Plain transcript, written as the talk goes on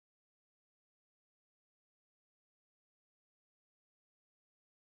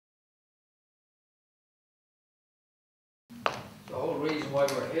reason why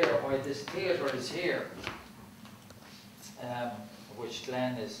we're here, why this theatre is here, which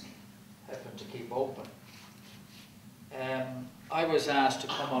Glen is helping to keep open. I was asked to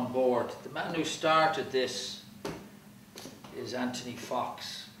come on board. The man who started this is Anthony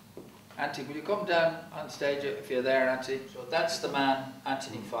Fox. Anthony, will you come down on stage if you're there, Anthony? So that's the man,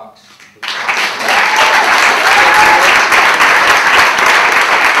 Anthony Fox.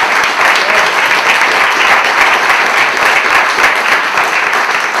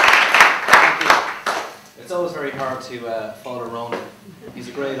 It's always very hard to follow Ronan. He's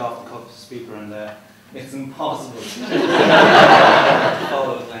a great off-the-cuff speaker, and it's impossible to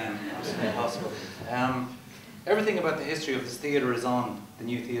follow Glen. Absolutely impossible. Everything about the history of this theatre is on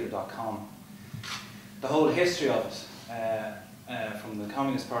thenewtheatre.com. The whole history of it, from the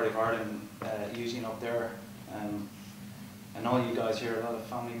Communist Party of Ireland, Eugene up there, and all you guys here, a lot of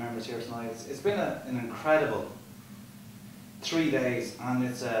family members here tonight. It's been an incredible 3 days, and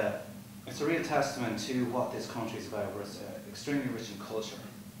it's a real testament to what this country is about. Where it's extremely rich in culture,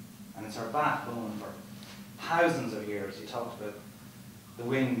 and it's our backbone for thousands of years. You talked about the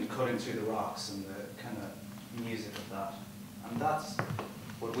wind cutting through the rocks and the kind of music of that, and that's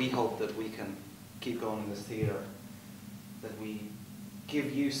what we hope that we can keep going in this theatre, that we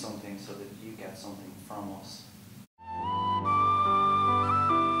give you something so that you get something from us.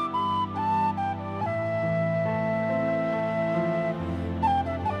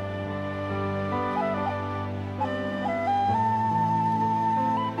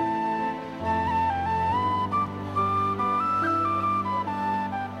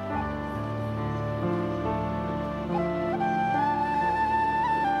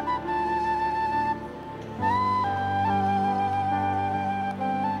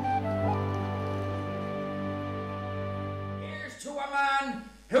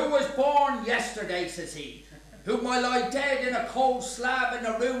 Yesterday, says he, whom I lie dead in a cold slab in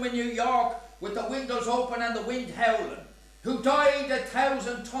a room in New York with the windows open and the wind howling, who died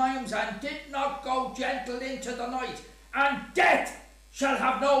 1,000 times and did not go gentle into the night, and death shall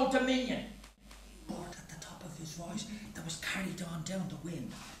have no dominion. But at the top of his voice that was carried on down the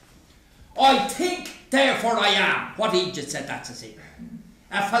wind, I think, therefore I am. What he just said, that, says he.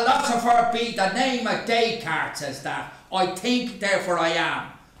 A philosopher be the name of Descartes, says that. I think, therefore I am.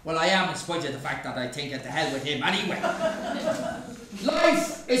 Well, I am in spite of the fact that I think at the hell with him anyway.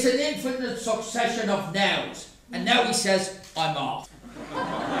 Life is an infinite succession of nows. And now he says, I'm off.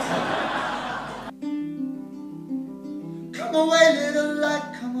 Come away, little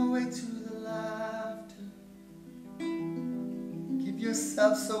light, come away to the laughter. Give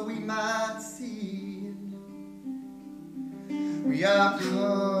yourself so we might see it. We are coming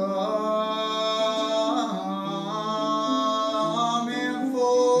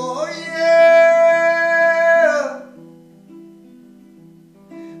for you.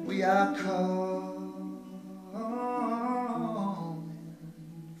 We are coming for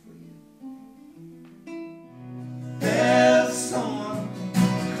you. There's someone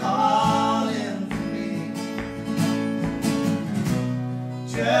calling for me.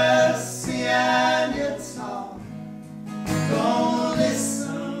 Just see and you talk. Don't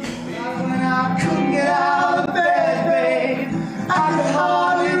listen. When I couldn't get out of bed, babe, I could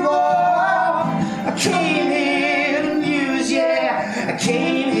hardly walk. I came here to muse, yeah. I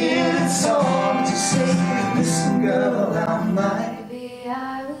came here to talk, to say, listen, girl, I might. Maybe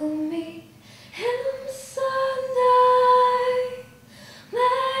I will meet him Sunday,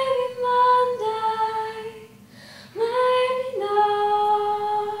 maybe Monday, maybe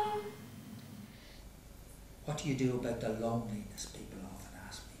not. What do you do about the loneliness, people often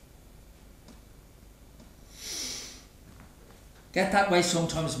ask me. Get that way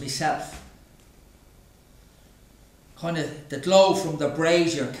sometimes myself. Kind of the glow from the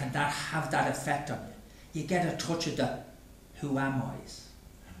brazier, can that have that effect on you? You get a touch of the who am I's.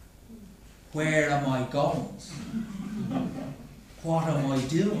 Where am I going? What am I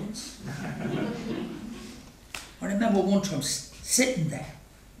doing? I remember one time sitting there,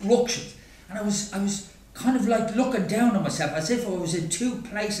 ructions, and I was kind of like looking down on myself as if I was in two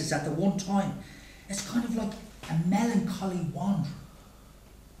places at the one time. It's kind of like a melancholy wandering.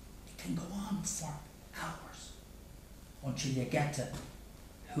 It can go on for hours until you get to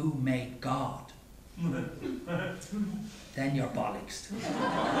who made God. Then you're bollocksed.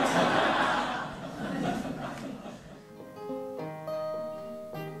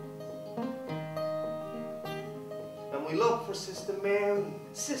 And we look for Sister Mary.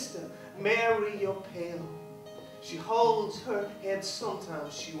 Sister Mary, you're pale. She holds her head,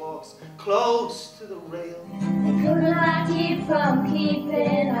 sometimes she walks close to the rail. They couldn't like you from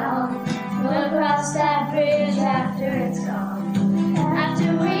keeping on. We'll cross that bridge after it's gone.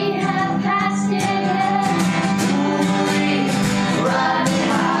 after we have passed it. Riding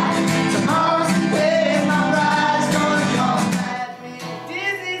high, tomorrow's the day my ride's gonna come. I've been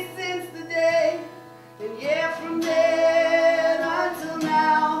dizzy since the day, and yeah, from then until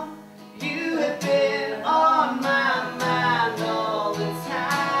now, you have been on my mind all the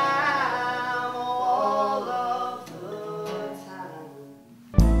time, all of the time.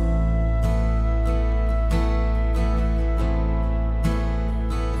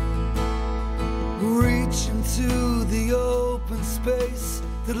 Reach into the open space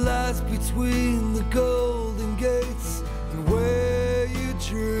that lies between the golden gates and where you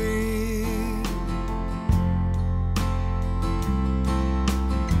dream.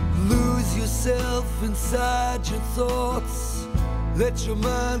 Lose yourself inside your thoughts. Let your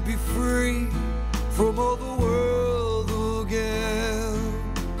mind be free from all the